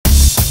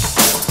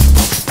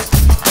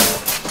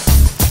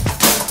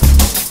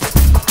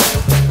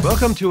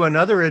Welcome to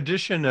another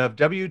edition of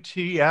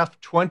WTF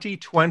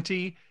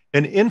 2020,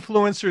 an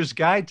influencer's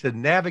guide to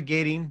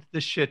navigating the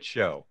shit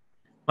show.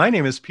 My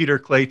name is Peter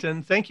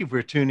Clayton. Thank you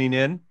for tuning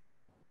in.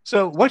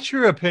 So, what's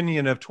your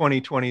opinion of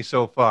 2020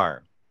 so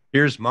far?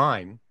 Here's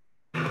mine.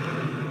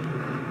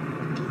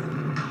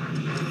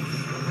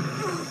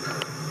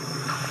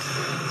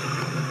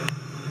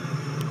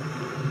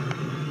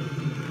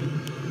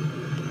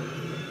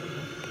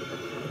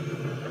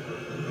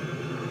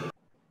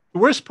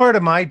 The worst part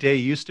of my day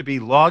used to be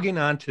logging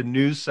on to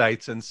news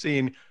sites and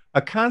seeing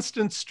a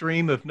constant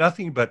stream of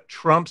nothing but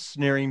Trump's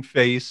sneering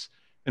face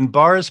and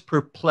Barr's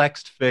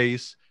perplexed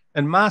face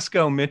and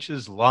Moscow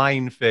Mitch's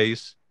lying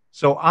face.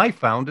 So I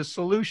found a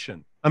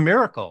solution, a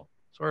miracle,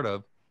 sort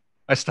of.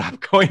 I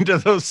stopped going to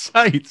those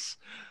sites.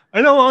 I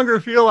no longer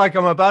feel like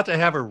I'm about to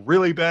have a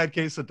really bad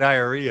case of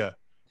diarrhea.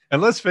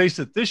 And let's face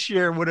it, this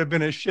year would have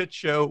been a shit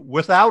show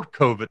without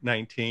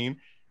COVID-19.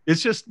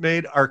 It's just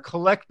made our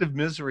collective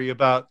misery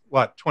about,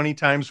 20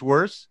 times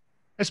worse?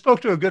 I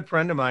spoke to a good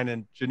friend of mine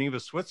in Geneva,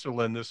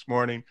 Switzerland this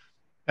morning,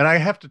 and I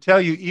have to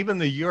tell you, even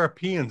the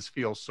Europeans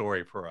feel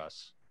sorry for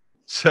us.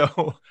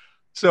 So,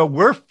 so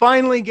we're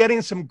finally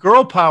getting some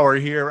girl power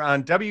here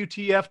on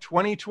WTF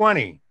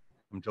 2020.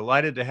 I'm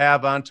delighted to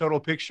have on Total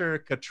Picture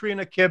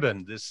Katrina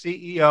Kibben, the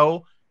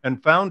CEO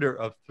and founder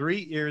of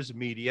 3 Ears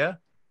Media.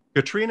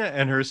 Katrina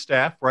and her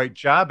staff write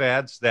job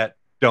ads that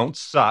don't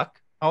suck.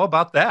 How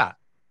about that?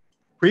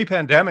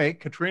 Pre-pandemic,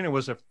 Katrina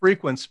was a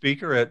frequent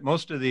speaker at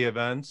most of the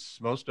events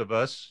most of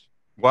us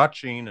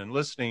watching and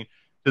listening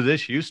to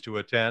this used to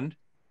attend.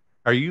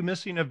 Are you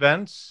missing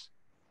events?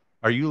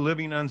 Are you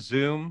living on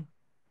Zoom?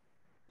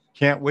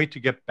 Can't wait to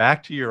get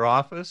back to your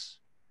office?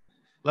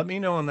 Let me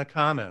know in the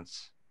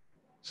comments.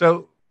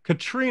 So,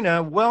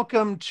 Katrina,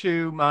 welcome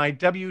to my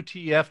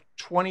WTF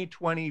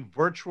 2020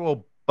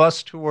 virtual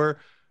bus tour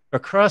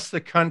across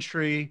the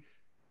country,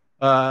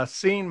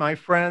 seeing my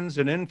friends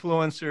and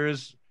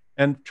influencers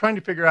and trying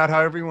to figure out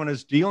how everyone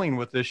is dealing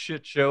with this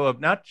shit show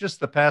of not just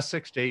the past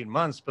 6 to 8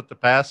 months, but the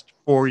past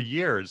 4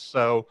 years.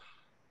 So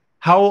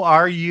how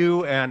are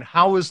you and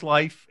how is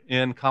life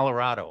in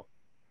Colorado?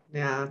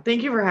 Yeah,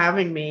 thank you for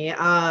having me.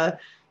 I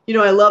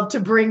love to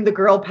bring the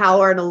girl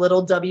power and a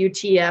little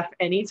WTF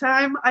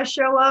anytime I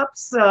show up.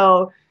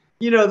 So,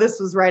 this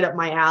was right up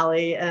my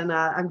alley, and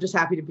I'm just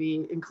happy to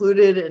be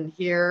included and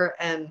here.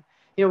 And,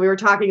 we were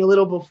talking a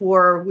little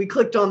before we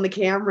clicked on the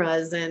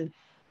cameras, and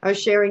I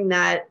was sharing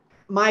that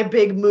my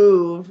big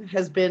move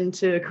has been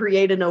to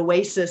create an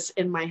oasis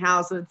in my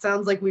house. And it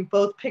sounds like we've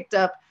both picked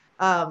up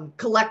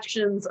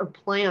collections of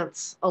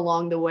plants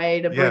along the way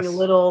to bring a Yes.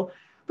 little,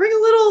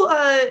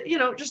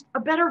 just a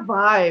better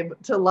vibe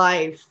to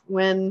life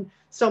when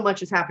so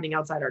much is happening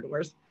outside our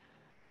doors.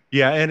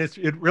 Yeah, and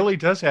it really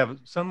does have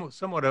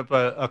somewhat of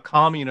a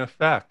calming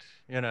effect,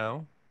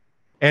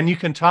 and you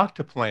can talk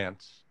to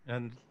plants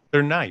and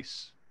they're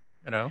nice,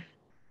 you know.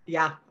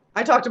 Yeah,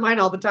 I talk to mine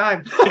all the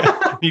time.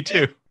 Yeah, me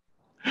too.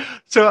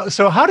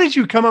 So how did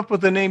you come up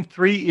with the name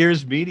 3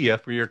 Ears Media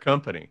for your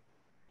company?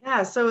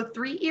 Yeah, so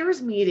 3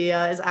 Ears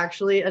Media is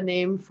actually a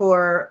name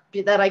for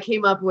that I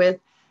came up with.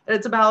 And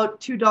it's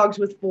about 2 dogs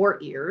with 4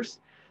 ears.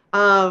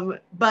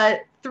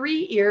 But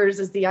 3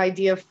 ears is the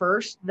idea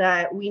first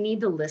that we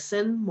need to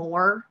listen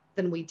more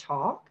than we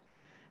talk.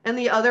 And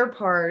the other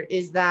part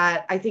is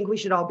that I think we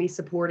should all be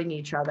supporting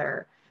each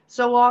other.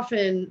 So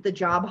often the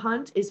job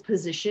hunt is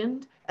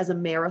positioned as a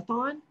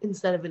marathon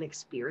instead of an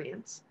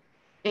experience.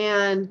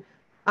 And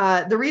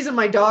the reason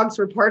my dogs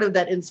were part of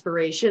that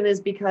inspiration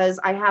is because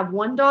I have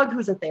one dog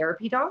who's a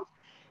therapy dog,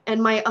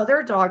 and my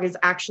other dog is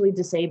actually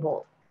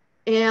disabled.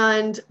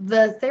 And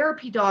the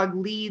therapy dog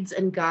leads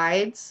and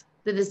guides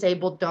the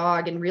disabled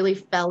dog and really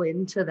fell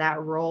into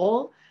that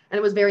role. And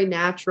it was very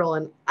natural.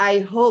 And I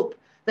hope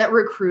that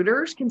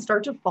recruiters can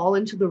start to fall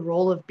into the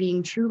role of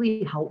being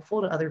truly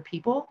helpful to other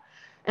people.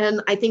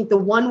 And I think the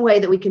one way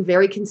that we can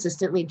very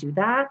consistently do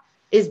that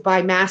is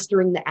by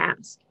mastering the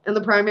ask. And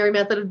the primary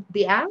method of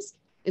the ask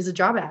is a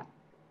job ad.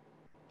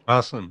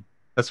 Awesome.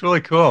 That's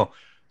really cool.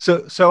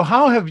 So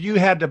how have you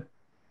had to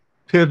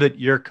pivot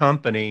your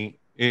company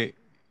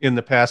in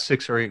the past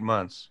 6 or 8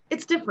 months?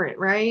 It's different,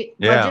 right?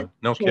 Yeah, Budget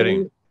no kidding.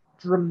 changed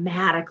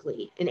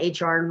dramatically in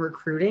HR and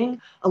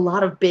recruiting. A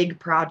lot of big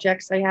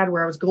projects I had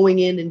where I was going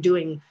in and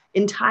doing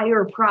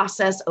entire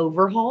process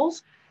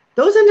overhauls.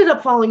 Those ended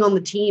up falling on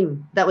the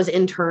team that was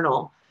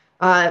internal.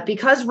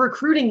 Because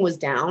recruiting was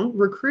down,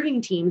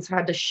 recruiting teams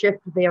had to shift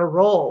their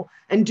role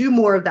and do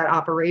more of that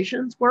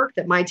operations work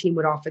that my team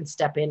would often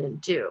step in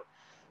and do.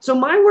 So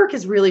my work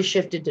has really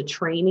shifted to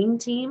training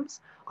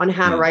teams on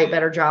how to Hmm. write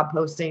better job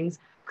postings,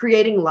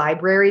 creating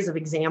libraries of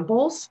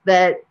examples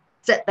that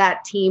set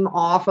that team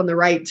off on the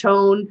right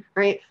tone,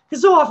 right?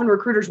 Because so often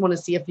recruiters want to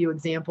see a few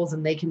examples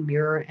and they can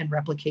mirror and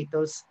replicate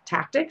those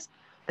tactics.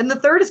 And the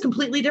third is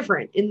completely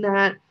different in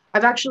that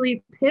I've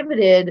actually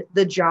pivoted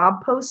the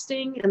job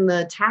posting and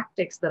the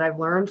tactics that I've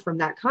learned from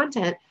that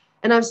content.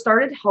 And I've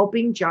started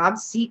helping job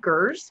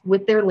seekers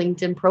with their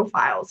LinkedIn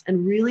profiles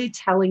and really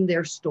telling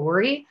their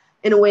story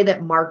in a way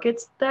that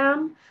markets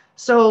them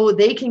so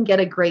they can get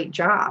a great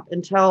job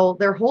and tell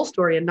their whole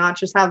story and not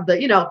just have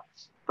the,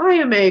 I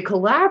am a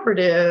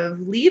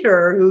collaborative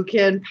leader who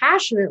can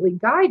passionately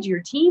guide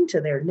your team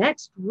to their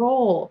next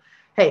role.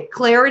 Hey,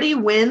 clarity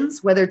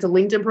wins, whether it's a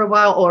LinkedIn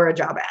profile or a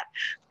job ad.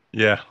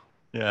 Yeah.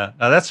 Yeah.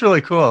 That's really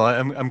cool.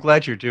 I'm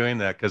glad you're doing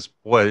that because,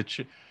 boy,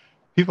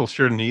 people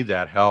sure need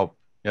that help,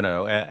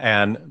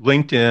 and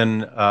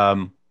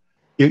LinkedIn.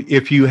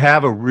 If you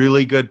have a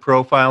really good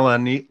profile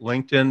on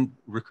LinkedIn,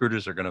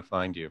 recruiters are going to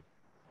find you.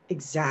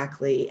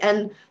 Exactly.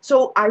 And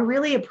so I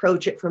really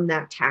approach it from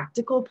that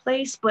tactical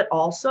place, but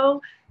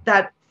also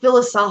that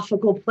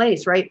philosophical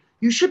place, right?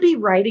 You should be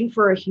writing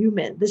for a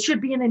human. This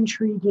should be an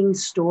intriguing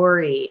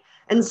story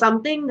and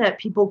something that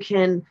people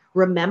can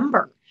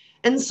remember.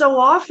 And so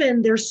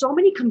often there's so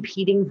many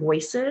competing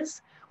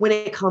voices when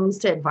it comes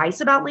to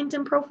advice about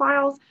LinkedIn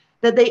profiles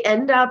that they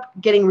end up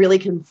getting really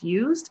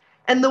confused.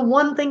 And the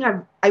one thing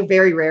I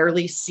very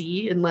rarely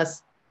see,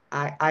 unless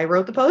I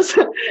wrote the post,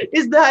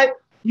 is that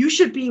you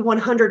should be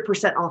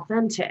 100%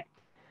 authentic.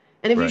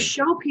 And if you Right.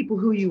 show people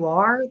who you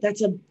are,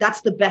 that's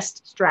the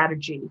best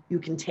strategy you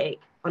can take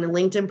on a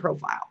LinkedIn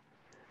profile.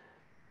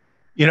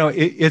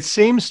 It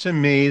seems to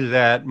me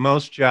that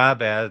most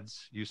job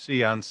ads you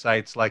see on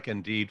sites like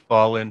Indeed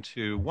fall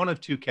into one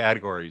of two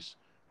categories.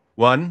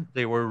 One,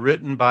 they were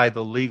written by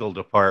the legal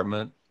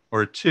department,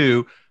 or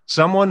two,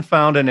 someone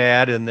found an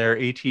ad in their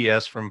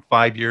ATS from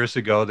 5 years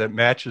ago that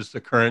matches the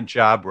current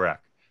job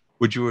rec.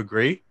 Would you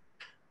agree?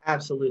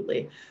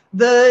 Absolutely.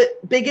 The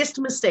biggest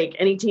mistake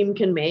any team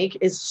can make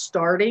is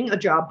starting a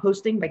job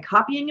posting by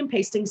copying and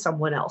pasting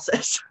someone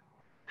else's.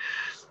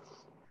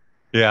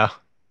 Yeah.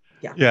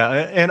 Yeah. Yeah,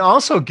 and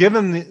also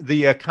given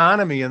the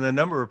economy and the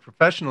number of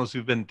professionals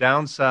who've been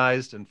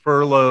downsized and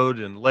furloughed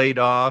and laid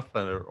off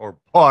or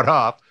bought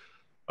off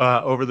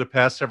over the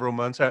past several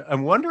months,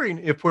 I'm wondering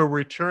if we're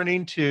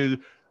returning to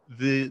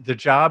the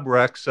job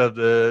wrecks of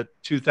the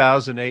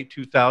 2008,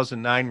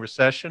 2009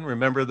 recession.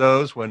 Remember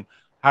those when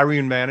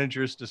hiring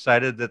managers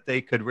decided that they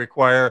could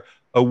require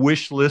a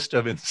wish list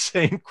of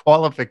insane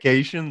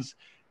qualifications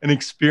and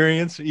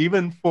experience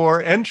even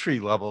for entry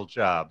level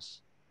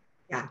jobs?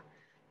 Yeah.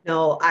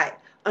 No, I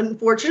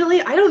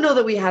unfortunately I don't know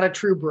that we had a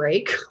true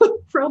break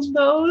from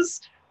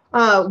those.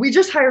 We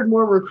just hired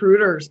more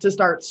recruiters to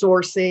start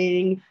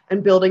sourcing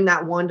and building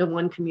that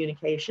one-to-one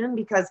communication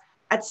because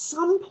at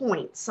some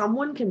point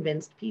someone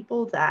convinced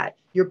people that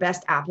your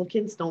best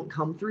applicants don't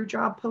come through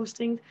job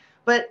postings.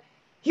 But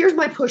here's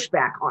my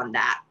pushback on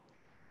that.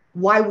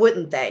 Why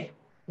wouldn't they?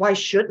 Why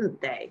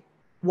shouldn't they?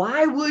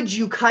 Why would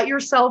you cut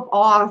yourself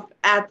off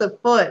at the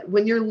foot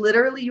when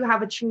you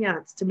have a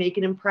chance to make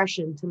an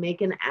impression, to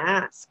make an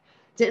ask,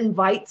 to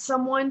invite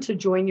someone to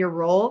join your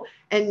role,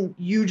 and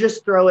you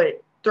just throw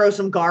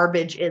some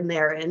garbage in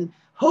there and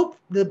hope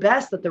the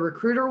best that the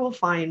recruiter will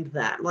find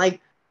them?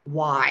 Like,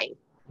 why?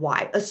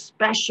 Why?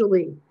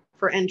 Especially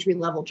for entry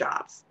level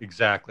jobs.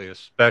 Exactly,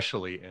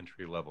 especially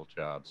entry level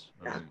jobs.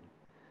 I Yeah. mean,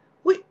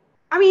 we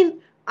I mean,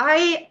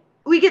 I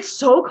we get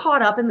so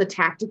caught up in the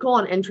tactical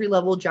on entry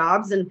level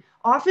jobs, and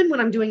often when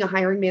I'm doing a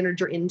hiring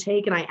manager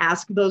intake and I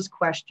ask those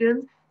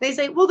questions, they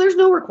say, well, there's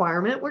no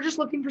requirement, we're just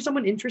looking for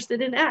someone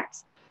interested in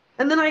X.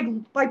 And then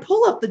I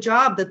pull up the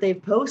job that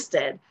they've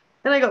posted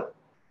and I go,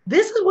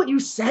 this is what you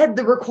said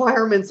the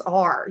requirements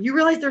are. You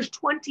realize there's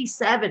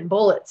 27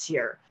 bullets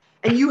here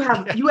and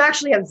you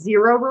actually have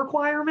zero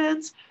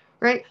requirements,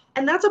 right?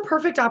 And that's a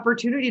perfect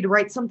opportunity to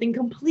write something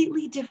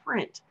completely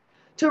different,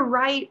 to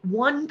write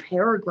one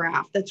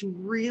paragraph that's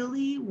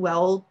really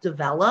well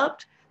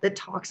developed that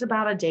talks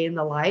about a day in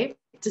the life,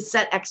 to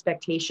set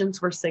expectations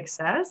for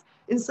success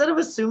instead of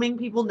assuming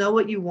people know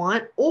what you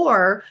want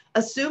or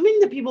assuming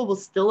that people will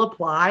still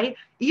apply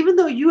even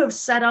though you have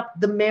set up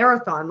the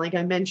marathon like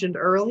I mentioned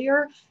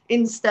earlier,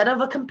 instead of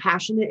a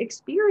compassionate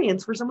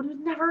experience for someone who's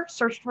never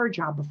searched for a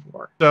job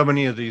before. so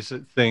many of these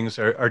things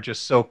are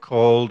just so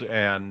cold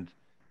and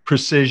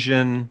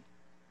precision.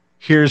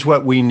 Here's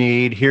what we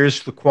need.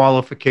 Here's the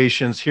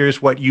qualifications.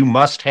 Here's what you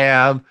must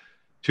have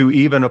to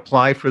even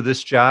apply for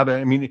this job.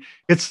 I mean,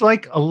 it's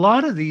like a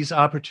lot of these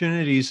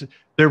opportunities,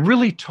 they're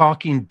really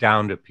talking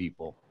down to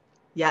people,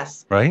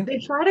 Yes. right? They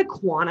try to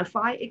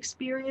quantify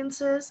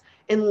experiences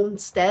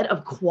instead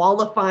of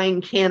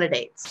qualifying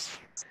candidates,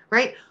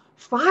 right?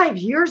 5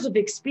 years of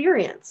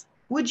experience.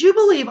 Would you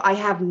believe I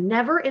have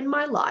never in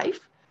my life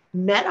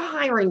met a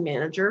hiring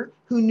manager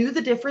who knew the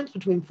difference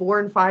between 4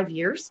 and 5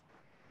 years?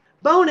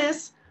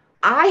 Bonus,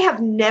 I have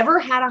never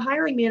had a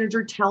hiring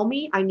manager tell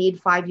me I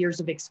need 5 years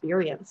of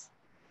experience.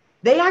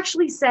 They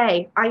actually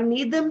say, I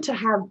need them to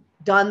have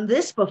done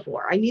this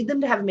before. I need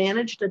them to have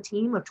managed a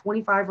team of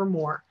 25 or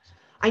more.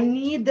 I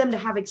need them to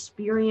have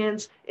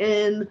experience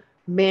in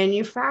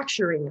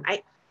manufacturing.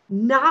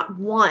 Not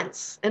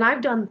once, and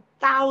I've done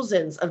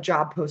thousands of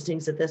job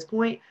postings at this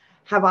point,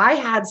 have I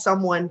had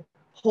someone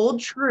hold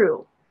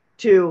true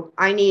to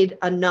I need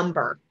a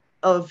number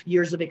of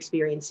years of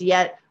experience.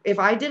 Yet, if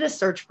I did a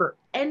search for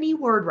any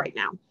word right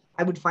now,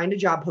 I would find a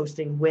job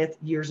posting with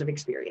years of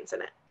experience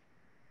in it.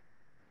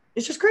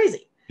 It's just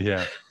crazy.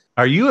 Yeah.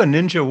 Are you a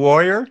ninja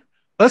warrior?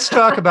 Let's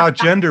talk about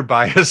gender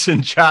bias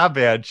in job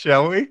ads,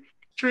 shall we,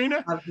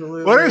 Katrina? What are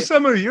Absolutely.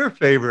 some of your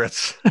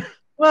favorites?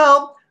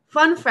 Well,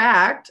 fun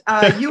fact,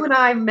 you and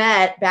I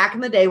met back in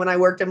the day when I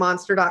worked at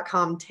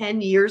monster.com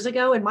 10 years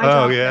ago, and my Oh,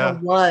 job title yeah.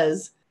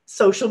 was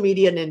social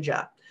media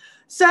ninja.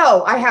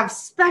 So I have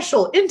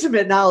special,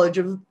 intimate knowledge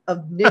of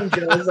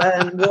ninjas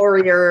and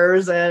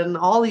warriors and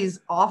all these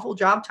awful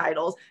job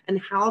titles and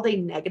how they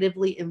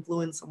negatively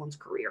influence someone's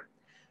career.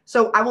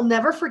 So I will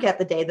never forget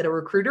the day that a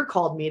recruiter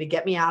called me to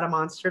get me out of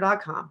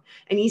monster.com.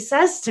 And he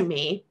says to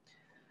me,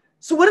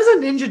 "So what does a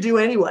ninja do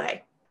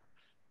anyway?"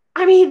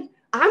 I mean,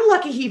 I'm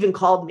lucky he even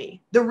called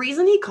me. The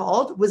reason he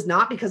called was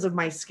not because of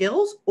my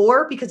skills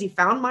or because he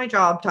found my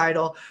job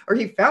title or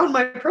he found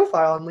my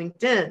profile on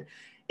LinkedIn.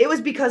 It was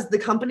because the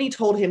company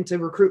told him to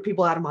recruit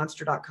people out of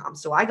monster.com.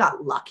 So I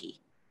got lucky.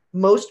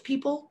 Most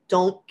people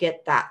don't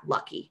get that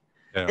lucky.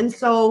 Yeah. And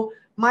so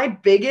my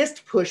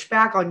biggest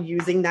pushback on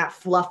using that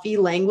fluffy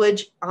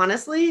language,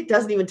 honestly,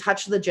 doesn't even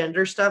touch the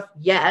gender stuff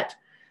yet.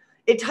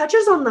 It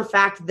touches on the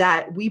fact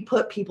that we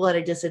put people at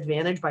a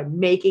disadvantage by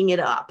making it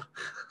up,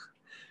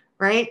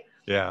 right?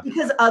 Yeah.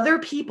 Because other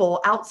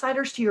people,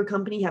 outsiders to your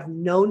company, have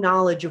no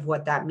knowledge of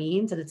what that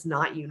means, and it's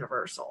not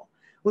universal.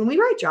 When we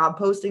write job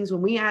postings,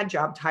 when we add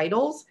job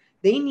titles,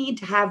 they need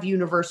to have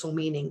universal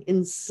meaning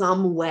in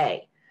some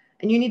way.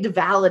 And you need to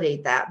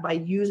validate that by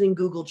using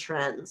Google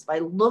Trends, by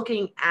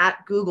looking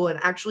at Google and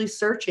actually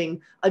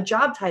searching a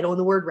job title in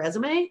the word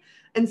resume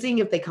and seeing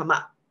if they come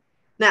up.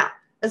 Now,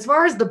 as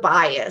far as the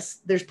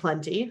bias, there's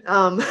plenty.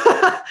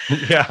 Yeah.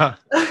 Yeah.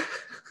 No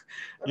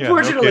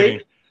Unfortunately,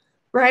 kidding.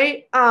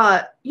 right?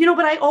 But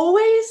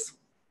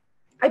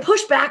I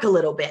push back a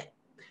little bit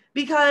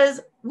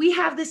because we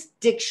have this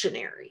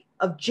dictionary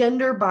of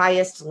gender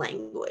biased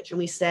language, and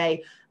we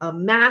say a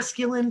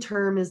masculine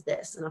term is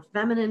this and a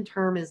feminine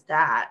term is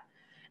that.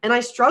 And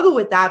I struggle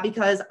with that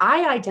because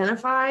I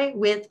identify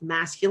with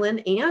masculine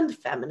and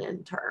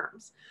feminine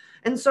terms.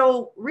 And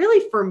so,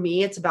 really, for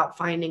me, it's about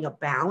finding a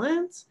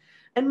balance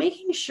and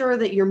making sure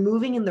that you're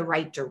moving in the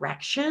right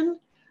direction,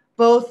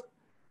 both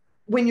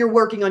when you're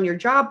working on your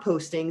job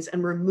postings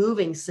and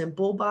removing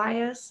simple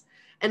bias,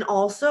 and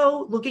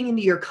also looking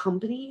into your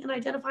company and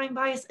identifying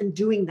bias and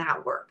doing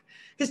that work.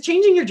 Because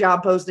changing your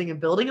job posting and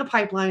building a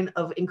pipeline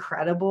of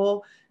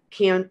incredible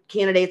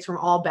candidates from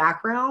all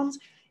backgrounds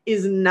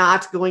is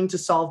not going to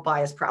solve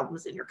bias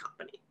problems in your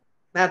company.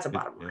 That's a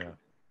bottom line.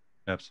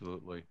 Yeah,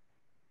 absolutely.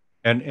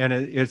 And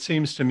it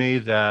seems to me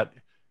that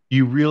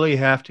you really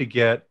have to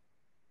get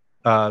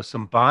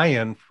some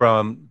buy-in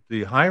from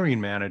the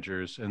hiring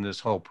managers in this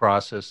whole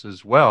process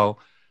as well,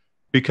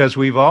 because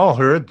we've all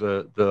heard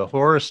the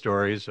horror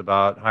stories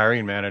about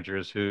hiring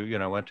managers who,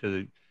 went to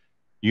the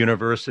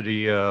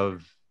University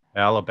of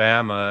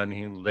Alabama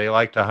and they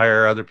like to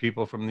hire other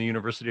people from the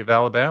University of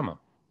Alabama,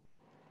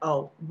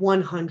 Oh,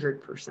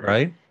 100%.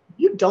 right? If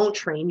you don't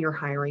train your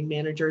hiring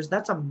managers,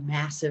 that's a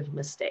massive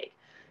mistake.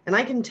 And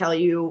I can tell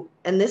you,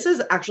 and this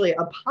is actually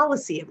a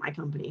policy at my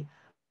company,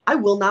 I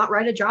will not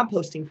write a job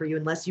posting for you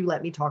unless you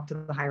let me talk to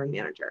the hiring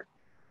manager.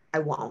 I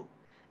won't.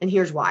 And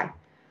here's why.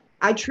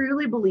 I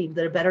truly believe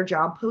that a better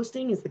job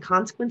posting is the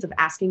consequence of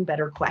asking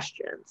better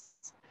questions.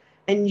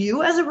 And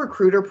you, as a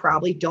recruiter,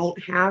 probably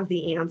don't have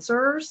the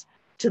answers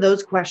to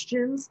those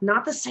questions,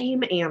 not the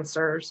same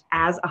answers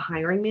as a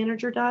hiring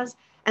manager does.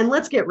 And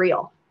let's get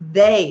real,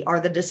 they are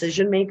the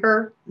decision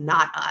maker,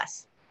 not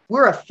us.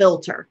 We're a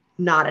filter,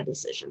 not a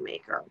decision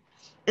maker.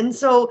 And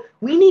so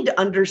we need to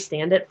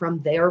understand it from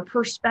their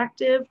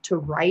perspective to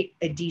write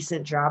a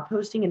decent job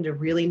posting and to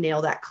really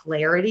nail that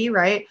clarity,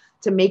 right?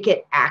 To make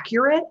it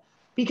accurate.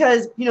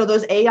 Because,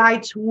 those AI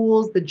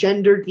tools, the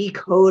gender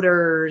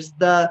decoders,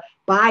 the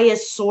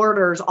bias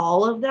sorters,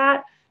 all of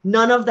that,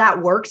 none of that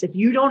works if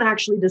you don't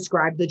actually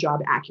describe the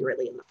job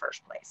accurately in the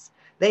first place.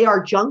 They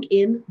are junk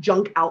in,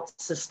 junk out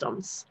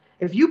systems.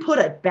 If you put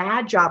a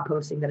bad job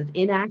posting that is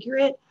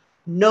inaccurate,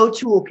 no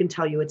tool can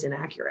tell you it's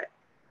inaccurate.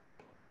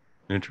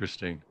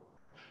 Interesting.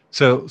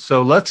 So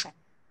let's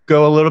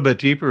go a little bit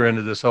deeper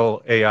into this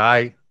whole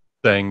AI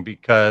thing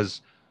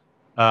because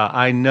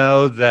I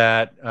know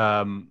that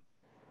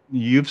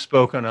you've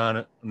spoken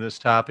on this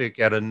topic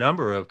at a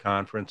number of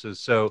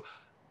conferences. So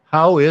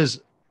how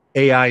is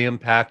AI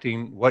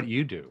impacting what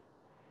you do?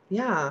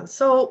 Yeah.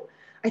 So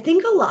I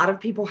think a lot of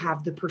people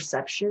have the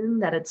perception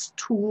that it's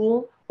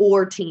tool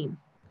or team,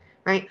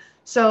 right?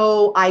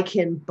 So I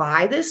can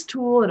buy this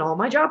tool and all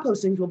my job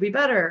postings will be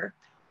better.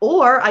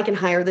 Or I can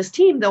hire this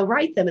team, they'll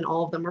write them and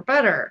all of them are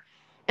better.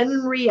 And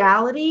in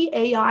reality,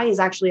 AI is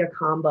actually a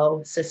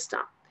combo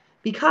system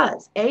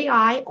because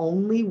AI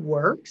only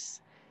works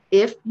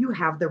if you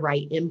have the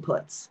right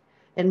inputs.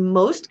 And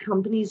most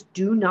companies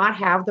do not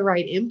have the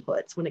right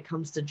inputs when it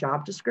comes to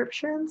job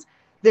descriptions.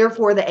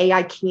 Therefore, the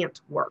AI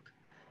can't work.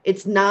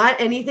 It's not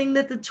anything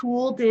that the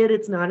tool did,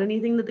 it's not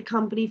anything that the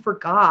company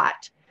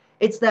forgot.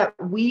 It's that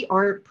we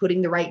aren't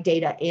putting the right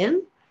data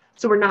in,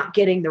 so we're not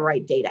getting the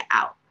right data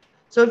out.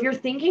 So if you're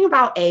thinking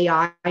about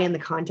AI in the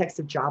context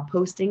of job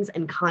postings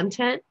and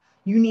content,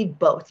 you need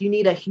both. You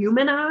need a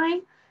human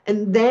eye,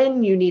 and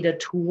then you need a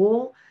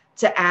tool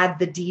to add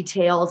the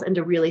details and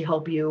to really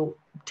help you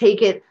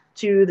take it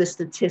to the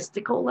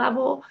statistical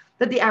level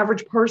that the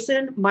average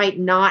person might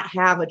not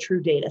have a true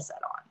data set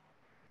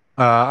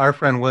on. Our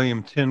friend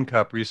William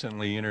Tincup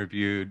recently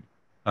interviewed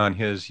on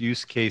his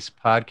use case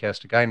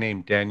podcast a guy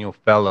named Daniel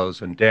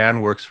Fellows, and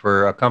Dan works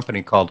for a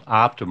company called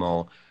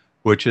Optimal,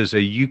 which is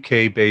a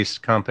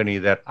UK-based company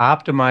that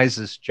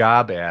optimizes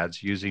job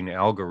ads using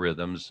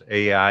algorithms.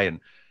 AI and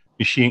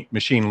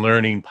machine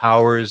learning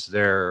powers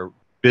their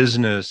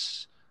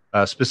business,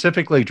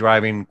 specifically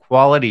driving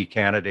quality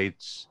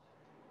candidates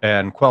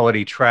and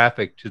quality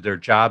traffic to their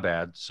job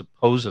ads,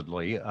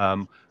 supposedly.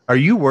 Are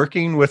you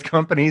working with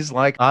companies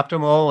like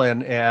Optimal,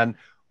 and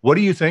what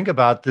do you think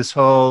about this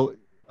whole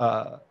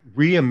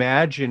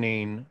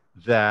reimagining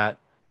that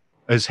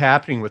is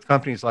happening with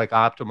companies like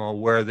Optimal,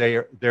 where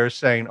they're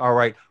saying, all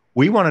right,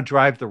 we want to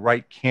drive the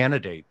right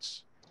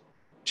candidates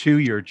to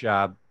your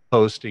job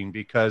posting,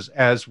 because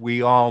as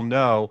we all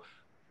know,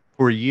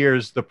 for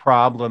years, the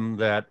problem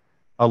that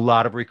a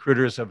lot of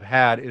recruiters have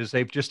had is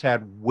they've just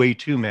had way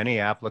too many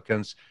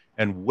applicants,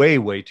 and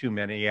way too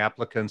many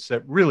applicants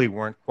that really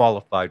weren't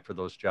qualified for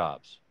those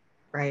jobs.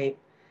 Right.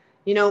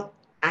 You know,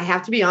 I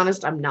have to be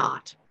honest, I'm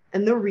not.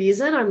 And the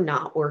reason I'm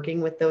not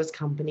working with those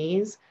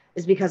companies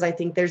is because I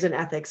think there's an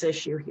ethics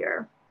issue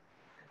here.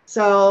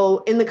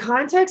 So, in the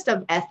context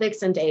of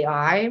ethics and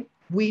AI,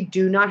 we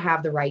do not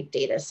have the right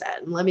data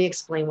set. And let me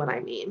explain what I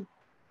mean.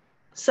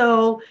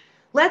 So,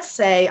 let's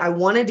say I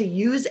wanted to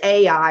use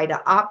AI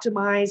to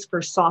optimize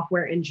for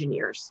software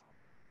engineers,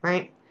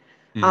 right?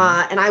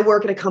 Mm-hmm. And I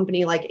work at a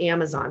company like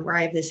Amazon where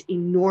I have this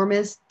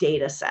enormous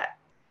data set.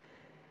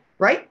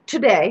 Right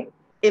today,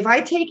 if I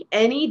take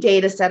any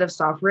data set of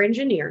software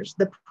engineers,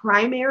 the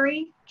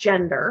primary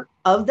gender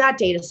of that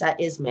data set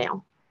is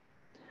male.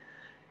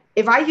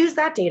 If I use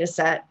that data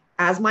set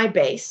as my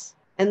base,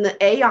 and the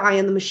AI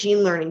and the machine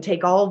learning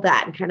take all of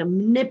that and kind of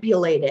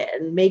manipulate it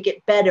and make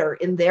it better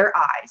in their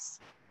eyes,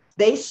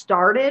 they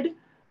started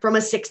from a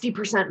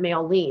 60%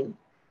 male lean.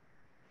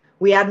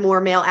 We had more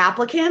male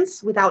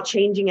applicants without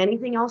changing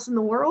anything else in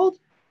the world.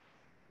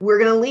 We're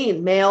going to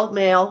lean male,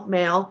 male,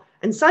 male.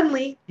 And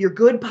suddenly your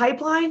good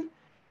pipeline,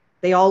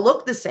 they all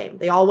look the same.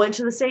 They all went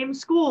to the same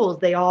schools.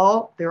 They're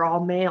all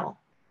male.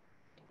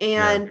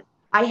 Yeah. And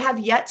I have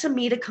yet to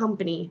meet a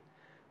company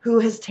who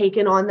has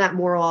taken on that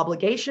moral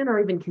obligation or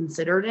even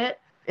considered it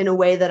in a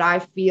way that I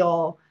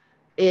feel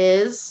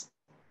is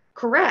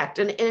correct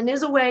and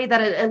is a way that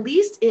it at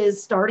least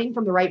is starting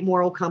from the right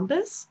moral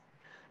compass.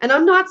 And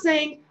I'm not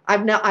saying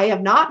I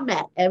have not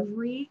met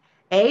every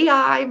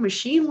AI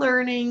machine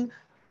learning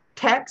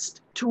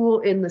text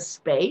tool in the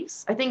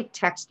space. I think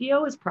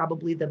Textio is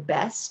probably the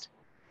best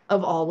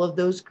of all of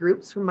those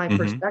groups from my Mm-hmm.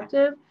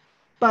 perspective.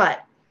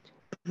 But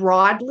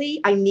broadly,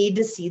 I need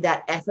to see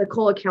that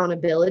ethical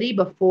accountability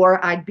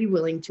before I'd be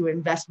willing to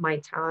invest my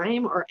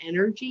time or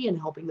energy in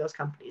helping those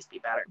companies be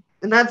better.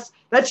 And that's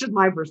just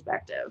my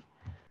perspective.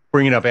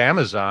 Bringing up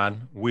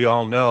Amazon, we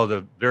all know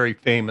the very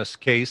famous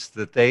case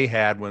that they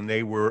had when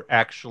they were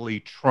actually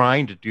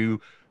trying to do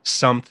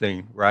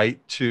something right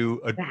to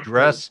Exactly.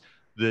 address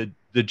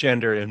the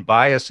gender and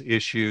bias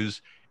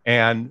issues,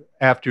 and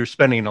after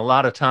spending a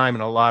lot of time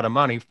and a lot of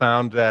money,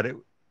 found that it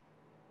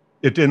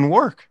didn't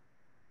work.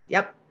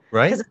 Yep.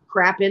 Right? Because it's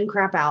crap in,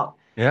 crap out.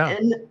 Yeah.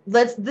 And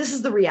this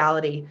is the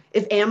reality.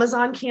 If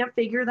Amazon can't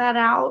figure that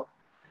out,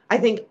 I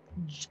think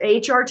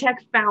HR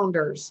tech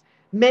founders,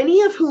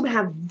 many of whom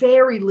have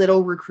very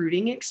little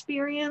recruiting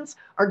experience,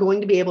 are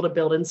going to be able to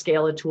build and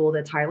scale a tool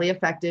that's highly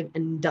effective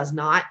and does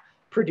not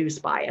produce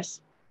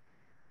bias.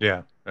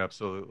 Yeah,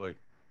 absolutely.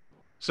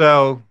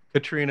 So,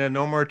 Katrina,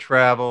 no more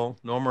travel,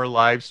 no more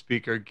live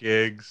speaker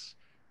gigs.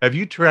 Have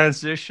you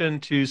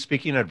transitioned to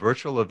speaking at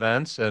virtual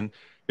events? And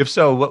if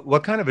so,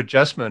 what kind of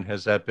adjustment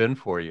has that been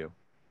for you?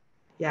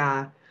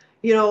 Yeah.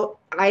 You know,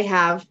 I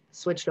have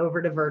switched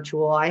over to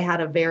virtual. I had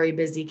a very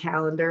busy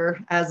calendar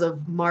as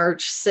of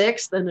March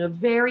 6th and a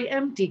very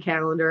empty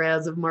calendar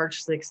as of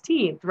March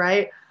 16th,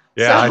 right?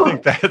 Yeah, I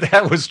think So, that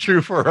that was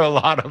true for a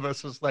lot of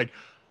us. It's like,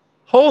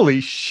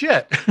 holy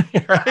shit,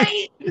 right?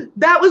 right.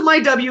 That was my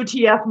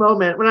WTF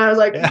moment when I was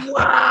like, Yeah,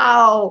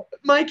 wow,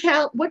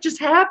 what just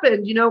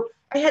happened? You know,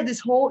 I had this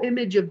whole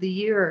image of the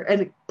year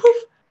and poof,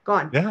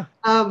 gone. yeah,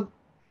 Um,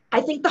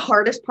 I think the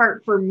hardest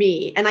part for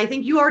me, and I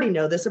think you already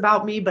know this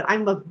about me, but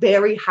I'm a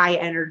very high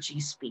energy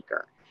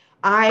speaker.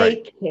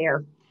 right. I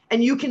care.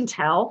 And you can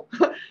tell,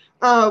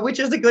 which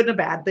is a good and a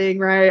bad thing,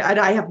 right?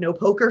 I have no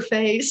poker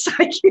face.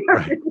 I can't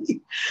Right.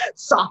 really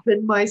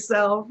soften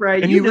myself,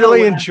 right? And You you know really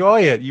what I'm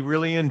enjoy it. You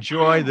really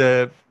enjoy like.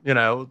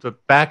 the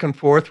back and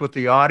forth with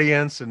the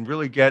audience and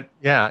really get,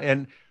 yeah.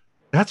 And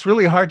that's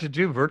really hard to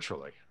do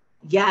virtually.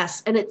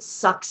 Yes, and it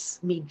sucks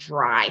me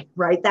dry,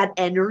 right? That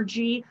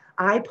energy,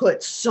 I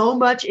put so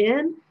much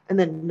in and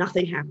then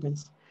nothing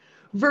happens.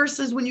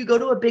 Versus when you go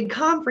to a big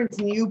conference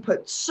and you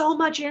put so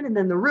much in and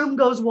then the room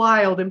goes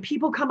wild and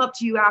people come up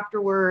to you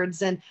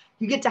afterwards and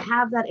you get to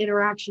have that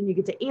interaction. You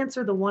get to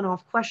answer the one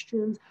off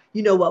questions.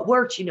 You know what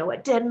worked, you know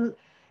what didn't.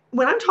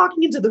 When I'm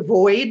talking into the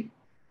void,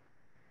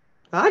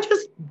 I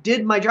just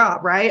did my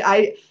job,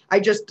 right? I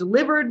just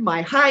delivered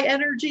my high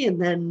energy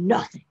and then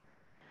nothing.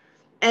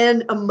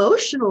 And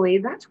emotionally,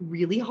 that's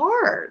really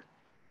hard.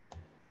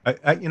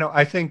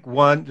 I think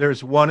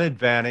there's one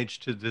advantage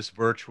to this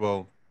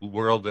virtual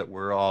world that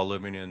we're all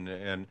living in,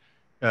 and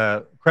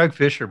Craig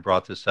Fisher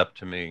brought this up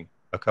to me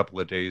a couple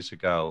of days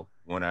ago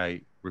when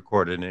I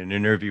recorded an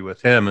interview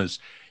with him. Is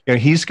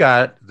he's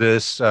got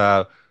this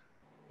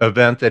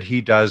event that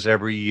he does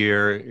every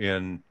year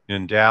in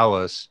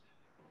Dallas,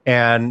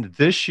 and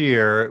this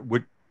year,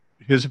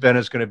 his event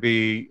is going to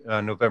be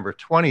November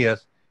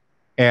 20th.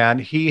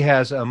 And he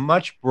has a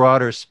much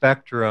broader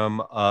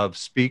spectrum of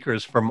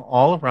speakers from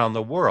all around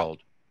the world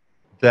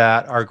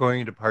that are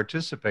going to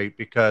participate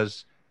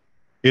because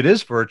it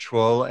is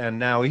virtual. And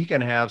now he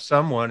can have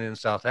someone in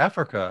South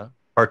Africa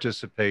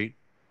participate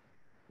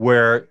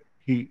where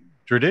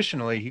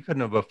traditionally he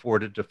couldn't have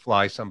afforded to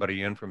fly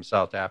somebody in from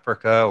South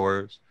Africa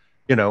or,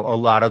 a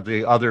lot of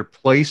the other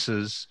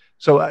places.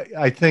 So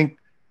I think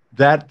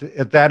that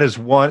is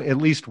at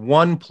least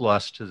one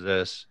plus to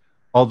this,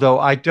 although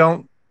I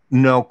don't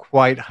know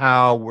quite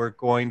how we're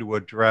going to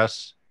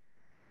address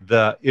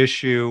the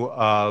issue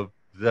of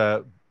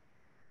the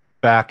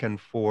back and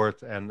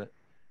forth and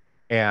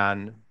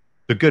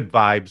the good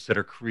vibes that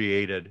are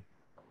created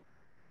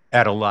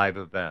at a live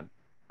event.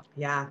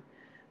 Yeah.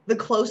 The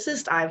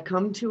closest I've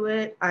come to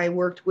it, I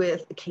worked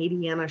with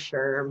Acadiana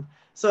Sherm.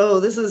 So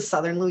this is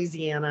Southern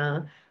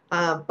Louisiana.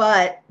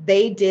 But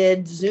they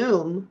did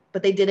Zoom,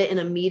 but they did it in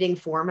a meeting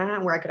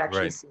format where I could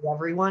actually Right. see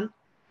everyone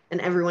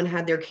and everyone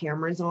had their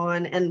cameras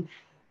on. And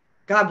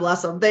God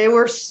bless them. They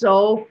were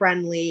so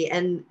friendly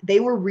and they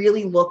were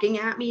really looking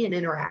at me and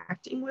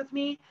interacting with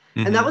me.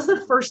 And that Mm-hmm. was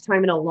the first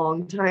time in a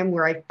long time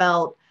where I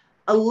felt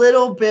a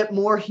little bit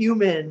more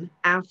human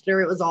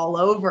after it was all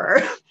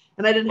over.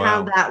 And I didn't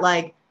have Wow. that,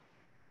 like,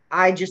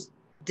 I just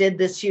did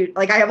this shoot.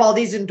 Like, I have all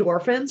these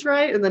endorphins,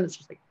 right? And then it's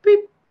just like,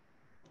 beep,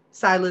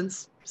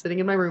 silence, sitting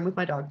in my room with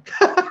my dog.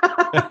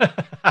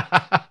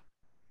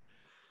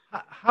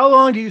 How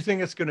long do you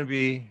think it's going to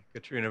be,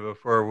 Katrina,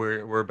 before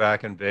we're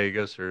back in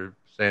Vegas or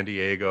San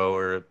Diego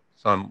or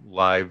some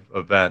live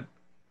event,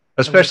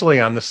 I wish. especially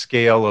on the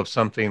scale of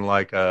something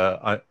like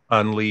a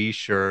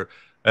Unleash or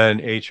an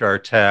HR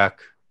Tech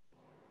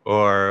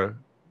or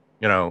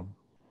a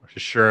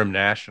Sherm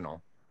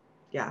National?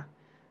 Yeah.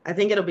 I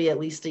think it'll be at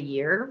least a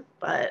year,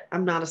 but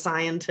I'm not a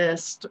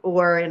scientist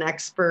or an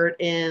expert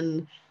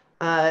in,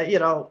 uh, you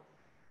know,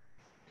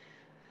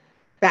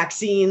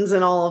 vaccines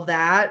and all of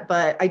that.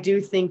 But I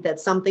do think that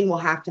something will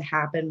have to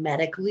happen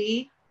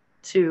medically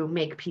to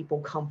make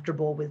people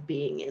comfortable with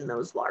being in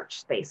those large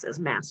spaces,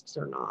 masks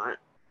or not.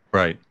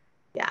 Right.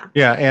 Yeah.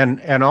 Yeah,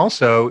 and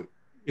also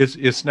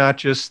it's not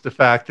just the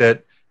fact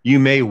that you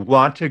may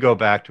want to go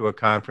back to a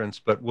conference,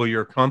 but will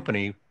your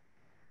company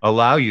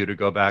allow you to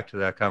go back to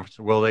that conference?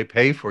 Will they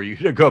pay for you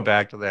to go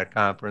back to that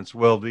conference?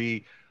 Will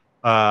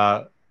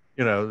uh,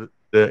 the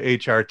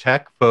HR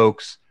tech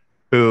folks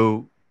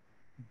who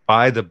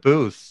buy the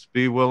booths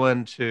be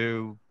willing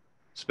to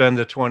spend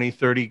the 20,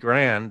 30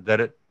 grand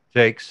that it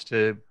takes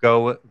to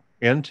go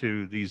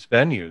into these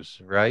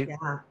venues, right?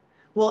 Yeah.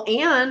 Well,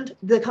 and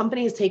the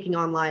company is taking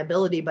on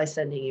liability by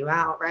sending you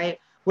out, right?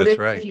 What That's if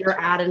right. you're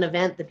at an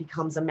event that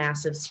becomes a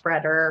massive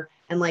spreader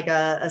and like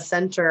a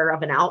center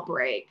of an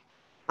outbreak?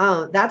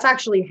 That's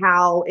actually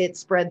how it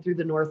spread through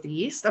the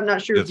Northeast. I'm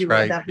not sure if That's you read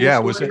right. that whole Yeah,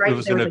 story, it right? But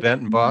was there an was a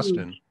event in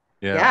Boston. huge,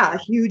 Yeah. yeah, a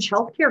huge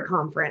healthcare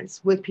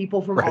conference with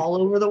people from Right. all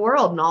over the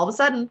world. And all of a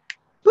sudden,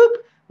 boop,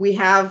 we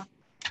have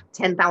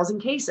 10,000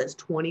 cases,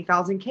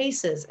 20,000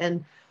 cases.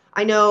 And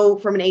I know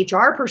from an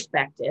HR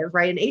perspective,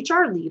 right, an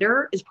HR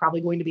leader is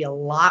probably going to be a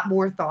lot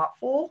more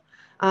thoughtful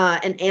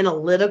and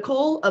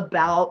analytical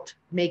about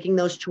making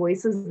those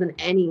choices than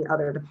any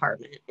other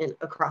department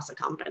across a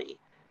company.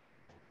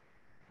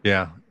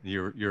 Yeah,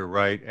 you're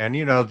right. And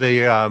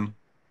the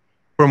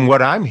from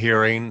what I'm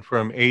hearing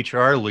from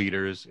HR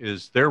leaders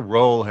is their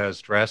role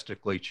has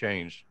drastically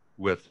changed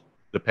with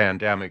the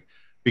pandemic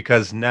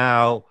because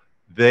now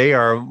they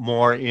are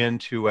more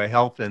into a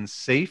health and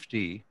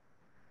safety,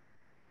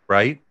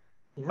 right?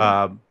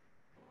 Yeah, Um,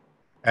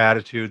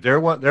 attitude. They're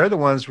the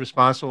ones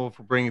responsible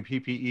for bringing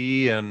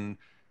PPE and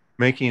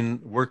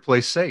making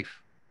workplace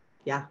safe.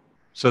 yeah,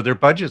 So their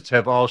budgets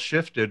have all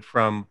shifted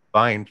from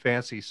buying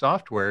fancy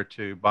software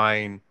to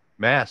buying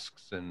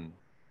masks and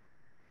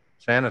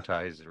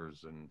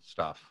sanitizers and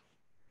stuff.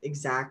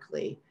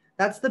 exactly.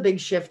 That's the big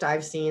shift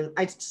I've seen.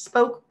 I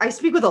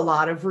speak with a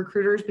lot of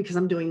recruiters because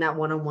I'm doing that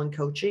one-on-one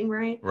coaching,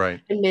 right?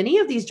 Right. And many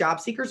of these job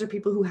seekers are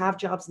people who have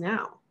jobs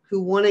now, who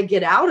want to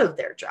get out of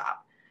their job.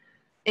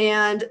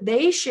 And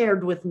they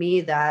shared with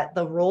me that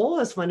the role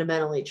has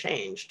fundamentally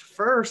changed.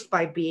 First,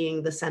 by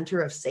being the center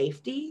of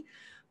safety,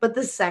 but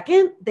the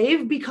second,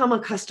 they've become a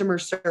customer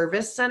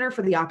service center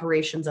for the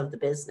operations of the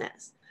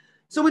business.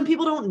 So when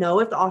people don't know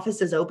if the office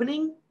is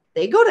opening,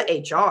 they go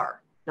to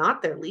HR,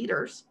 not their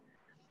leaders.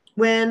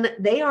 When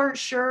they aren't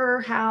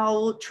sure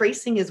how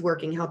tracing is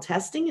working, how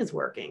testing is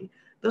working,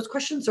 those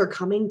questions are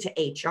coming to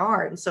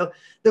HR. And so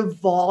the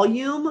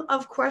volume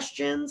of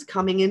questions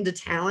coming into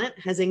talent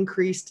has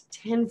increased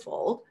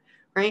tenfold,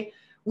 right?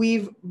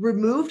 We've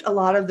removed a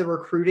lot of the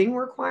recruiting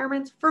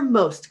requirements for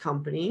most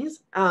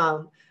companies.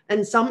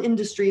 And some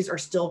industries are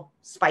still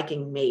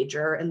spiking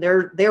major, and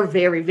they're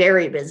very,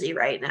 very busy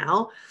right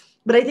now.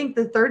 But I think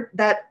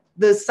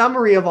the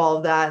summary of all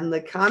of that and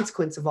the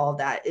consequence of all of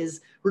that is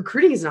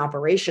recruiting is an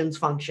operations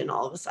function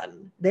all of a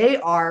sudden. They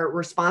are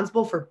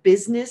responsible for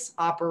business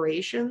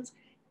operations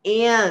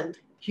and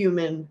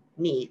human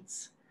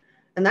needs.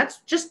 And that's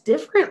just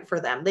different for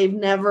them. They've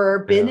never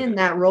been in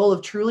that role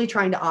of truly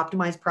trying to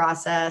optimize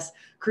process,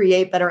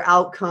 create better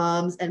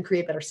outcomes, and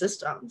create better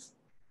systems.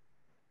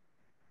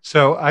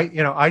 So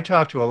I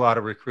talk to a lot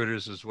of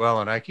recruiters as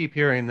well, and I keep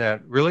hearing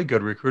that really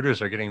good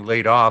recruiters are getting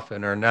laid off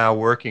and are now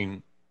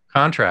working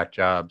contract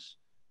jobs.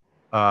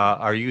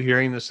 Are you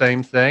hearing the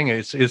same thing?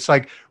 It's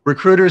like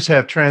recruiters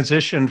have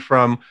transitioned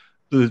from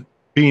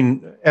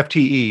being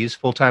FTEs,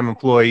 full-time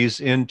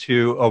employees,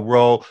 into a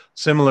role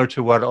similar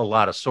to what a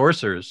lot of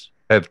sourcers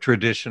have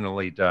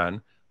traditionally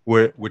done,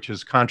 which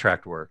is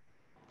contract work.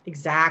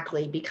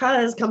 Exactly,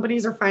 because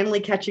companies are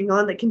finally catching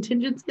on that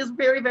contingency is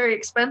very, very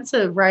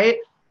expensive, right?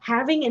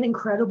 Having an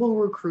incredible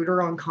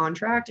recruiter on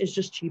contract is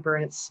just cheaper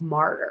and it's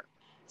smarter.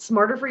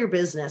 Smarter for your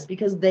business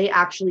because they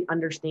actually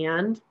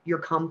understand your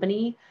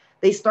company.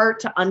 They start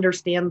to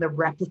understand the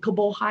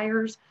replicable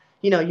hires.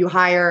 You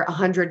hire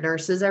 100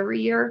 nurses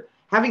every year.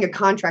 Having a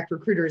contract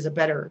recruiter is a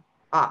better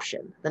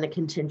option than a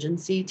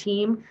contingency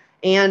team,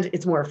 and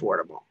it's more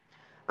affordable.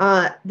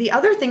 The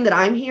other thing that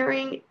I'm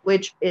hearing,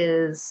 which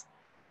is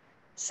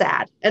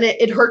sad, and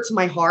it hurts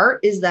my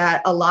heart, is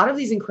that a lot of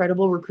these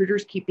incredible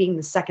recruiters keep being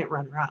the second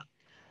runner up.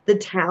 The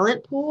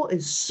talent pool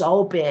is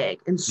so big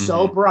and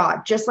so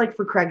broad, just like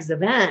for Craig's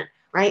event,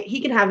 right?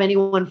 He can have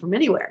anyone from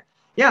anywhere.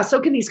 Yeah,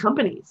 so can these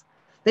companies.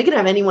 They can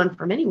have anyone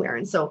from anywhere.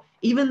 And so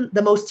even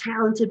the most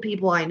talented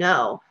people I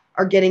know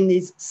are getting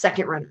these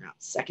second runner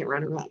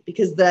up,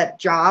 because that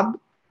job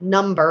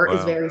number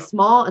is very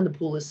small and the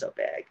pool is so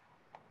big.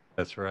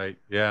 That's right.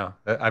 Yeah.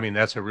 I mean,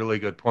 that's a really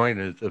good point,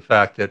 is the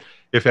fact that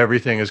if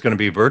everything is going to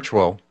be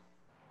virtual,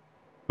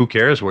 who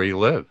cares where you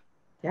live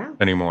Yeah.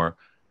 anymore?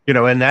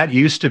 And that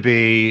used to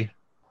be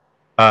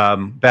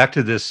back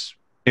to this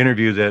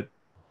interview that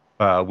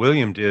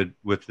William did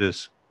with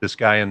this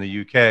guy in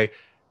the UK.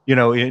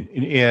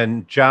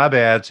 In job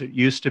ads, it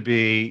used to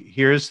be,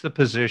 here's the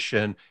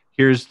position,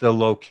 here's the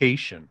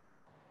location,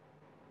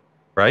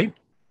 right?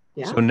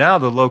 Yeah. So now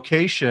the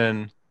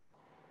location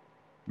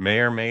may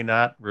or may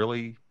not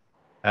really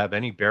have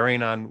any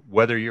bearing on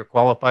whether you're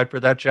qualified for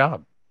that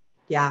job.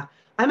 Yeah.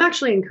 I'm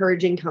actually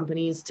encouraging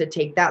companies to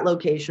take that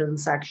location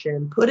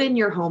section, put in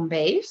your home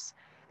base,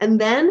 and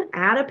then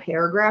add a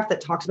paragraph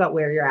that talks about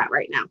where you're at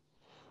right now.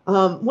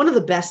 One of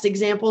the best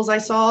examples I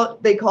saw,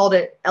 they called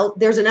it,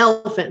 there's an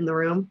elephant in the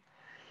room.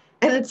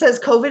 And it says,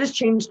 COVID has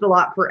changed a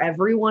lot for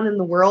everyone in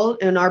the world,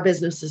 and our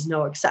business is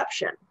no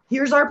exception.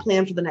 Here's our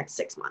plan for the next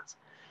 6 months.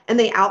 And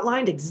they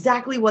outlined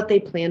exactly what they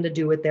plan to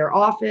do with their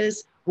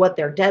office, what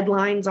their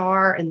deadlines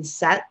are, and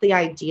set the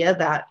idea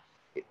that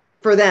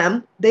for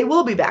them, they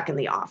will be back in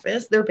the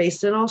office. They're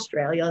based in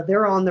Australia.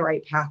 They're on the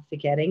right path to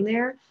getting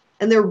there.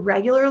 And they're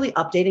regularly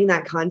updating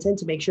that content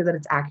to make sure that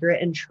it's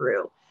accurate and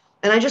true.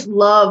 And I just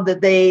love that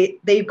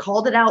they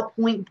called it out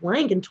point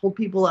blank and told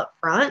people up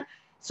front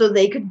so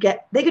they could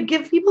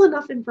give people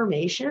enough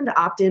information to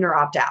opt in or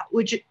opt out,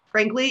 which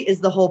frankly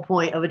is the whole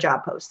point of a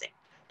job posting.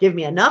 Give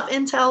me enough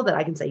intel that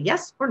I can say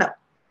yes or no.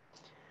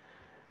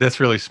 That's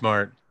really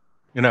smart.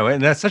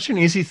 And that's such an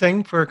easy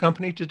thing for a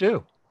company to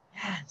do.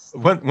 Yes.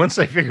 Once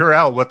they figure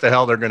out what the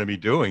hell they're going to be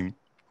doing,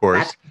 of course.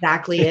 That's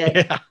exactly it.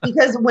 Yeah.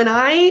 Because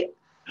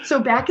so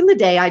back in the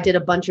day, I did a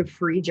bunch of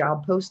free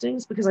job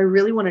postings because I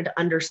really wanted to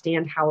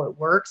understand how it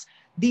works.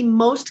 The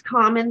most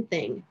common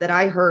thing that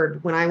I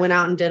heard when I went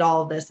out and did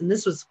all of this, and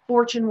this was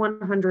Fortune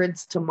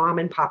 100s to mom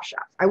and pop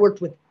shops. I worked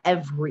with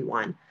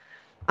everyone.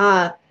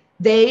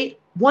 They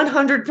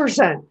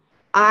 100%.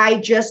 I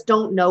just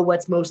don't know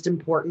what's most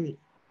important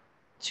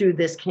to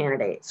this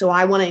candidate. So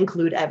I want to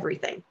include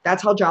everything.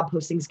 That's how job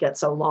postings get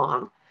so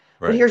long.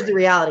 Right. But here's the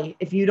reality.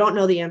 If you don't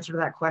know the answer to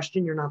that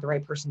question, you're not the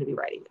right person to be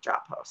writing the job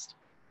post.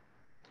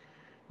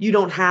 You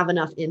don't have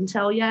enough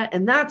intel yet.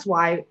 And that's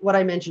why what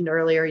I mentioned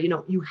earlier,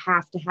 you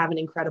have to have an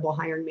incredible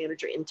hiring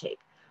manager intake.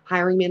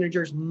 Hiring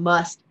managers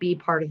must be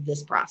part of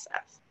this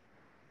process.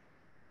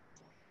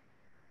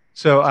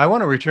 So I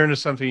want to return to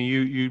something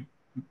you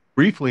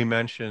briefly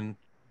mentioned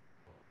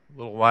a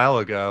little while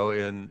ago.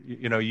 And,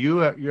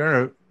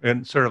 you're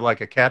in sort of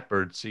like a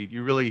catbird seat.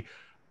 You really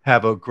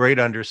have a great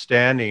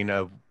understanding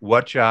of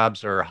what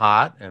jobs are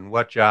hot and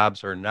what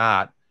jobs are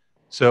not.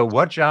 So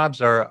what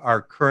jobs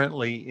are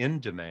currently in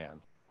demand?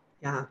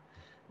 Yeah.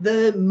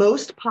 The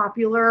most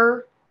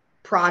popular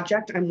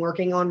project I'm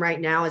working on right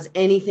now is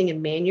anything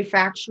in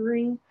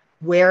manufacturing,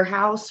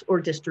 warehouse,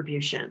 or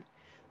distribution.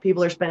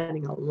 People are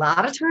spending a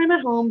lot of time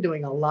at home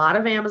doing a lot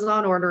of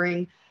Amazon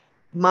ordering.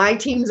 My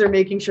teams are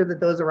making sure that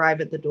those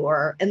arrive at the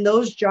door. And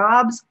those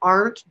jobs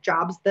aren't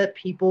jobs that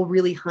people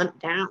really hunt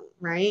down,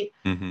 right?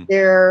 Hmm.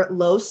 They're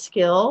low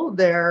skill,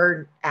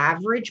 they're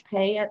average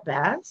pay at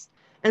best.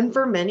 And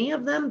for many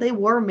of them, they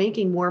were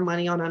making more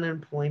money on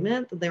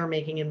unemployment than they were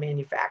making in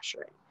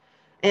manufacturing.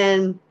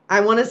 And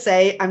I want to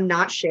say I'm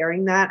not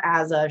sharing that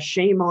as a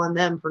shame on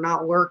them for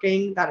not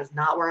working. That is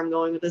not where I'm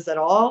going with this at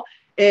all.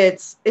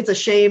 It's a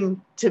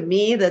shame to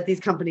me that these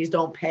companies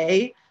don't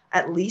pay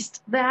at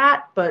least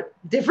that, but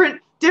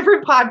different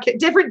podcast,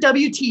 different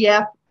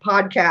WTF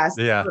podcast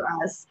Yeah. for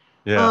us.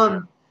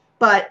 Yeah.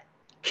 But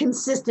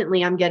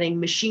consistently I'm getting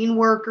machine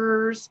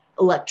workers,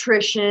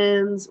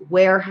 electricians,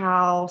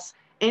 warehouse,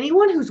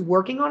 anyone who's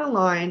working on a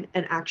line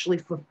and actually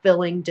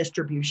fulfilling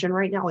distribution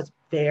right now is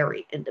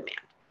very in demand.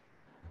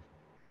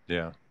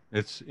 Yeah.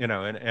 It's, and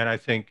I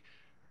think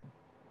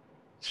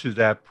to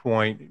that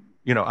point,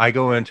 I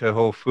go into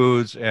Whole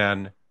Foods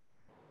and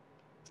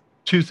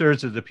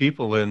two-thirds of the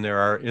people in there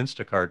are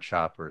Instacart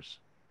shoppers,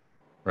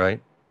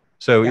 right?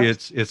 So Yep.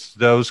 it's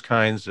those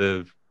kinds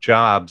of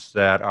jobs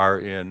that are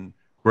in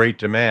great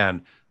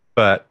demand,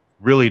 but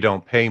really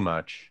don't pay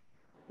much.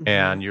 Mhm.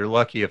 And you're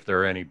lucky if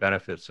there are any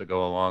benefits that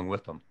go along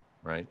with them,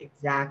 right?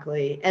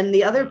 Exactly. And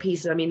the other Yeah.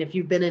 piece, I mean, if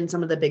you've been in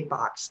some of the big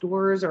box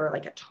stores or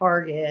like a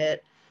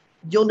Target,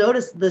 you'll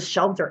notice the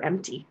shelves are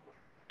empty.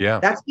 Yeah.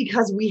 That's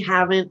because we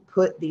haven't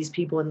put these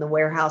people in the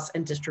warehouse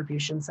and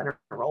distribution center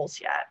roles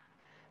yet.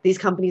 These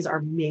companies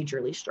are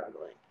majorly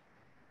struggling.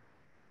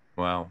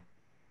 Wow.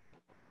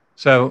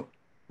 So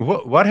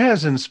what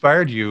has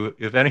inspired you,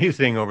 if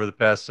anything, over the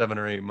past 7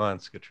 or 8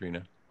 months,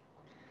 Katrina?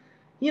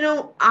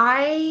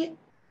 I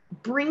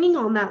bringing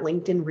on that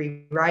LinkedIn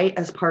rewrite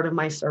as part of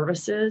my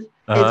services, it's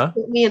Uh-huh.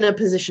 put me in a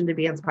position to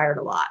be inspired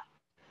a lot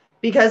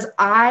because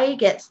I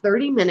get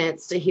 30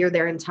 minutes to hear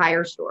their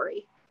entire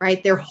story,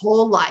 right? Their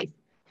whole life,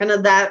 kind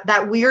of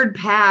that weird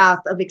path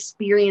of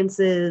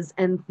experiences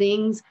and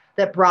things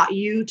that brought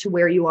you to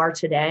where you are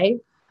today.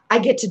 I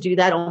get to do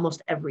that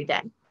almost every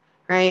day,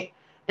 right?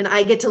 And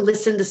I get to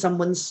listen to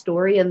someone's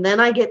story and then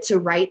I get to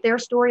write their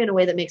story in a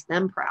way that makes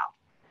them proud.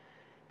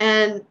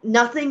 And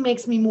nothing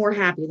makes me more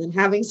happy than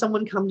having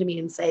someone come to me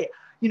and say,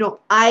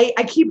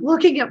 I keep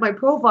looking at my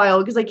profile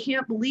because I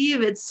can't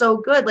believe it's so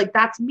good. Like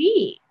that's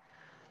me.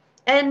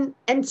 And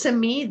to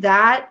me,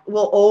 that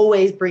will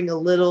always bring a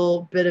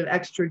little bit of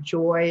extra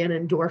joy and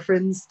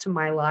endorphins to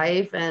my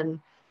life.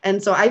 And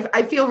so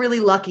I feel really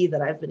lucky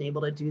that I've been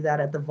able to do that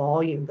at the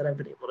volume that I've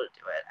been able to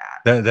do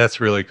it at. That's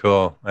really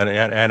cool.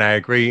 And I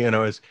agree,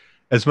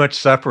 as much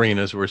suffering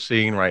as we're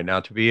seeing right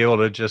now, to be able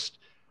to just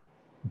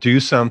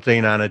do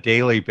something on a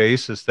daily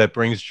basis that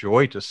brings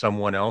joy to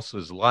someone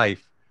else's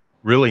life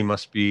really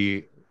must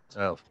be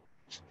uh,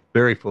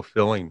 very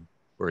fulfilling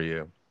for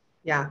you.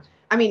 Yeah.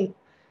 I mean,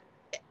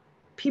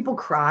 people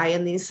cry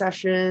in these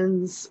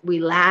sessions. We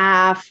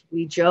laugh,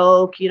 we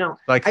joke,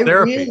 Like I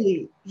therapy.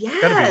 really,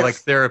 Got to be like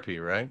yes, therapy,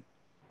 right?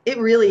 it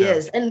really Yeah.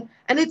 is. And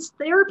it's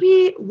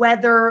therapy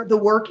whether the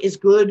work is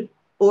good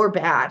or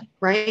bad,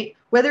 right?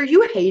 Whether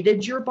you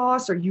hated your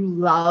boss or you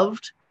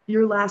loved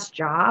your last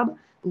job,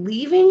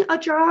 leaving a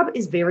job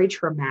is very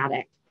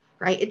traumatic,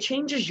 right? It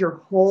changes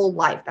your whole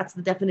life. That's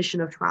the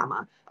definition of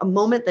trauma, a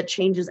moment that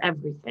changes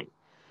everything.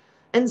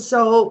 And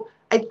so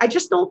I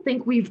just don't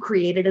think we've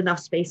created enough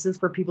spaces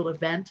for people to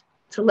vent,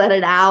 to let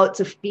it out,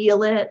 to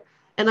feel it.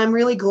 And I'm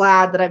really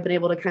glad that I've been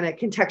able to kind of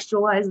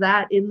contextualize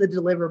that in the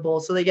deliverable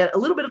so they get a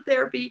little bit of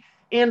therapy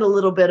and a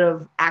little bit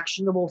of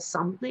actionable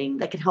something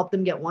that can help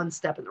them get one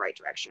step in the right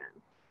direction.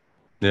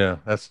 Yeah,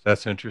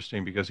 that's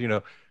interesting because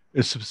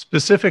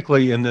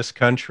specifically in this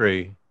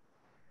country,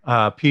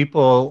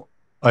 people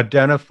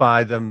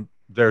identify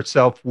their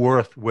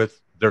self-worth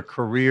with their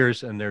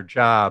careers and their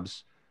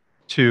jobs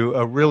to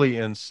a really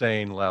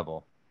insane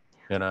level.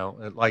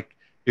 Like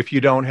if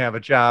you don't have a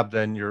job,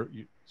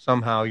 then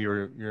somehow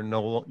you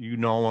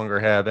no longer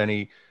have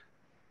any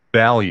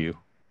value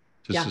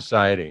to Yeah.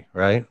 society,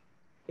 right?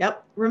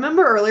 Yep.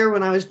 Remember earlier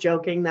when I was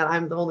joking that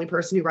I'm the only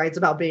person who writes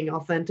about being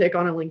authentic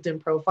on a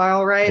LinkedIn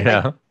profile, right?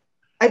 Like Yeah.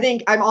 I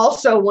think I'm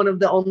also one of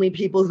the only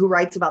people who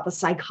writes about the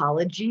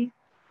psychology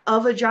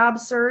of a job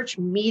search,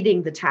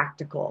 meeting the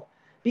tactical.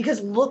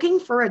 Because looking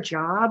for a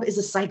job is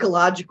a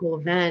psychological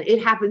event.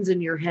 It happens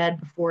in your head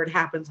before it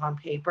happens on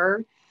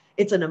paper.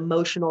 It's an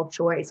emotional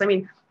choice. I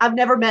mean, I've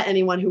never met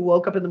anyone who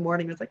woke up in the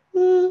morning and was like,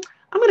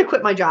 I'm going to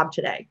quit my job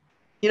today.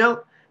 You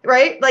know,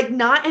 right? Like,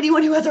 not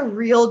anyone who has a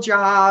real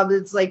job.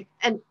 It's like,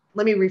 and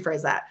let me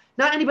rephrase that.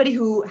 Not anybody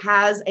who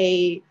has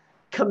a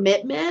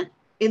commitment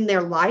in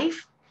their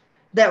life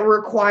that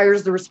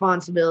requires the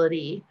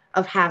responsibility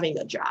of having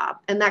a job.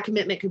 And that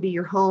commitment could be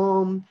your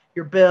home,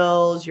 your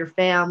bills, your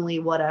family,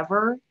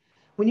 whatever.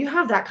 When you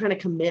have that kind of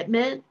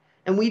commitment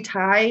and we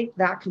tie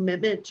that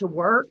commitment to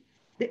work,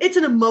 it's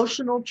an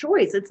emotional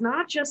choice. It's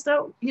not just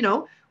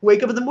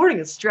wake up in the morning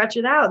and stretch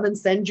it out and then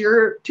send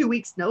your 2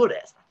 weeks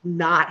notice.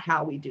 Not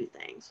how we do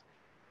things.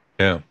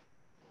 Yeah.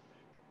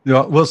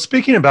 Well,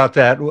 speaking about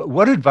that,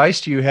 what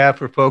advice do you have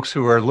for folks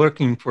who are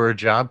looking for a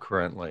job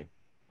currently?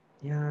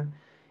 Yeah.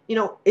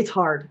 It's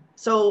hard.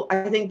 So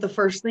I think the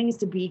first thing is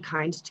to be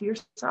kind to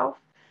yourself,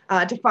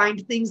 to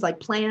find things like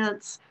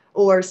plants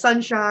or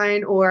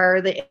sunshine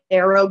or the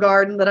arrow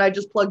garden that I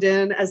just plugged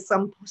in as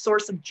some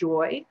source of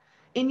joy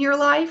in your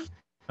life.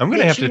 I'm going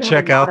to Make have sure to you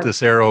have a check lot out of.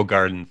 this arrow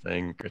garden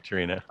thing,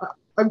 Katrina.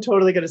 I'm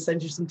totally going to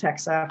send you some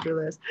texts after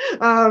this.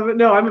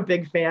 No, I'm a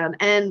big fan,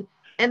 and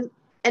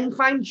and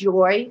find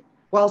joy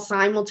while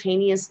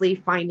simultaneously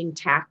finding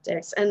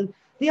tactics. And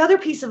the other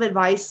piece of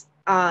advice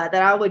that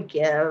I would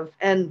give,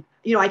 and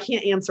I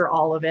can't answer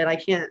all of it.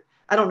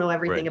 I don't know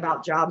everything Right.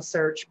 about job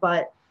search,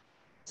 but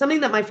something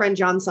that my friend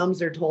John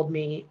Sumser told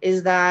me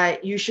is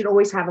that you should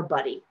always have a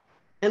buddy.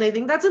 And I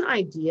think that's an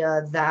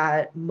idea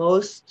that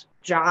most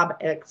job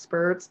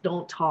experts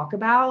don't talk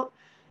about,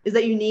 is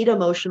that you need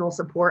emotional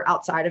support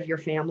outside of your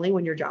family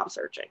when you're job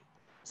searching.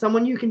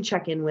 Someone you can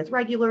check in with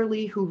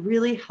regularly who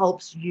really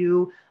helps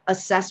you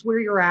assess where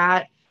you're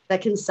at,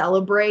 that can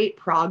celebrate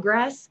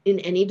progress in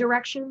any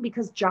direction,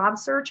 because job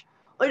search,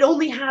 it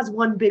only has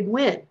one big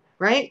win,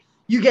 right?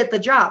 You get the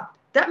job.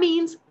 That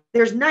means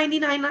there's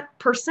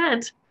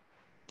 99%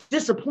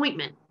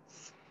 disappointment,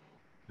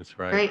 That's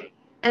right. right?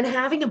 And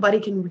having a buddy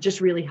can just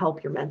really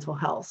help your mental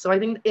health. So I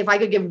think if I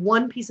could give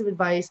one piece of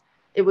advice,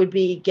 it would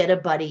be get a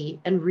buddy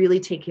and really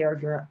take care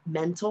of your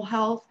mental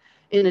health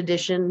in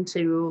addition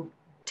to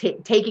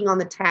taking on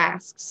the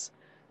tasks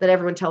that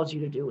everyone tells you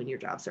to do when you're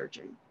job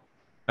searching.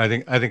 I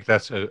think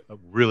that's a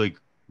really,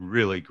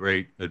 really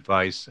great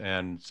advice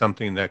and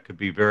something that could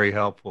be very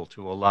helpful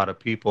to a lot of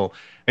people.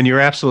 And you're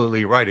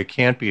absolutely right. It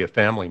can't be a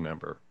family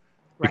member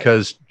Right.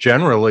 because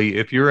generally,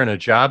 if you're in a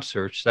job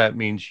search, that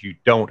means you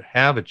don't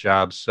have a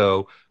job.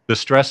 So the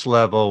stress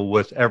level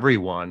with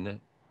everyone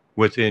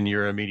within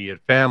your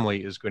immediate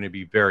family is going to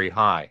be very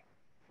high.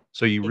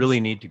 So you really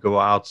Exactly. need to go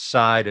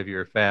outside of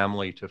your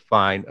family to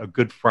find a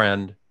good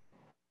friend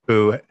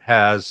who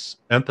has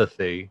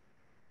empathy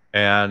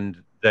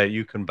and that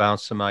you can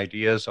bounce some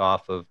ideas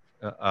off of.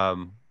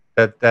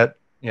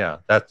 Yeah,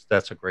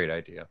 that's a great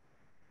idea.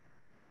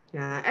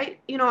 Yeah,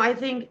 I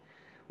think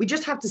we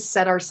just have to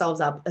set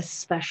ourselves up,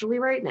 especially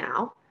right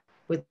now,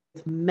 with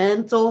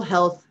mental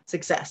health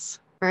success,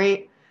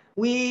 right?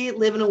 We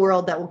live in a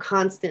world that will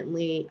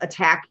constantly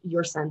attack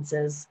your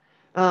senses,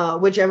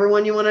 whichever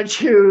one you want to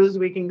choose.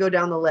 We can go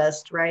down the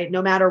list, right?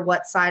 No matter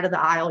what side of the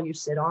aisle you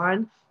sit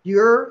on,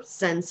 your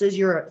senses,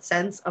 your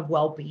sense of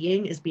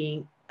well-being is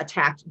being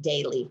attacked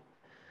daily.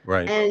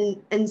 Right.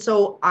 And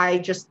so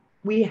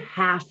we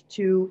have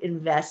to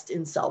invest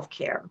in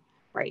self-care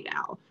right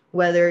now,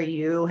 whether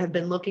you have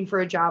been looking for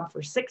a job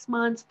for 6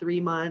 months, 3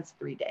 months,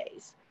 3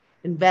 days.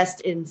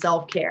 Invest in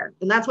self-care,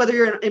 and that's whether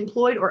you're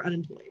employed or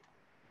unemployed.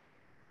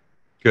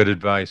 Good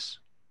advice.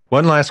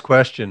 One last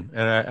question,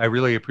 and I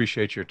really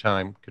appreciate your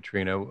time,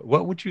 Katrina.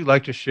 What would you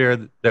like to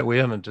share that we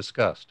haven't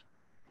discussed?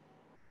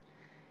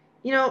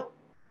 you know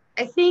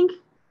I think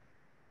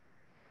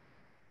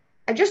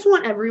I just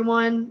want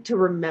everyone to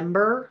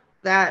remember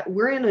that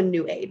we're in a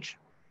new age.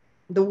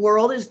 The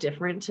world is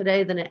different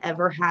today than it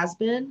ever has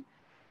been.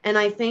 And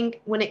I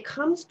think when it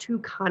comes to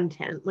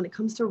content, when it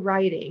comes to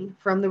writing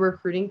from the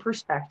recruiting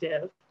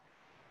perspective,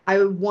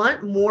 I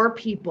want more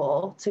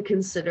people to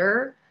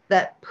consider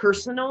that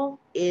personal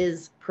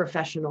is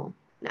professional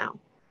now,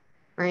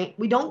 right?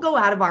 We don't go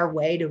out of our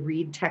way to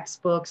read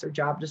textbooks or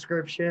job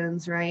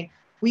descriptions, right?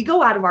 We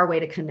go out of our way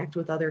to connect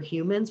with other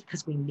humans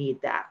because we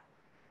need that.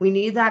 We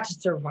need that to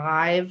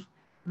survive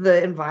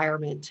the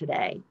environment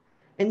today.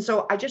 And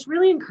so I just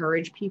really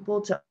encourage people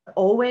to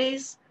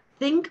always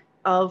think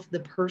of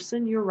the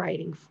person you're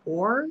writing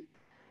for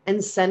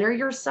and center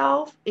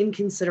yourself in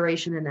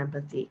consideration and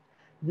empathy,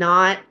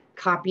 not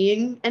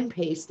copying and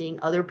pasting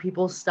other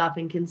people's stuff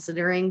and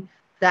considering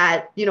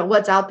that,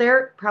 what's out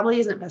there probably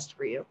isn't best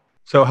for you.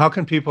 So, how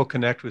can people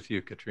connect with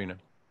you, Katrina?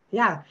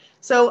 Yeah.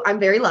 So I'm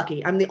very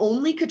lucky. I'm the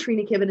only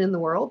Katrina Kibben in the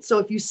world. So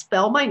if you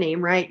spell my name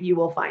right, you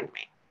will find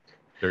me.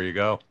 There you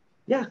go.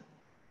 Yeah.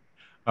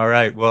 All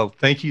right. Well,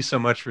 thank you so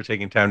much for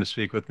taking time to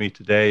speak with me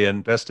today,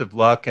 and best of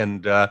luck.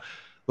 And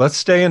let's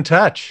stay in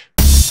touch.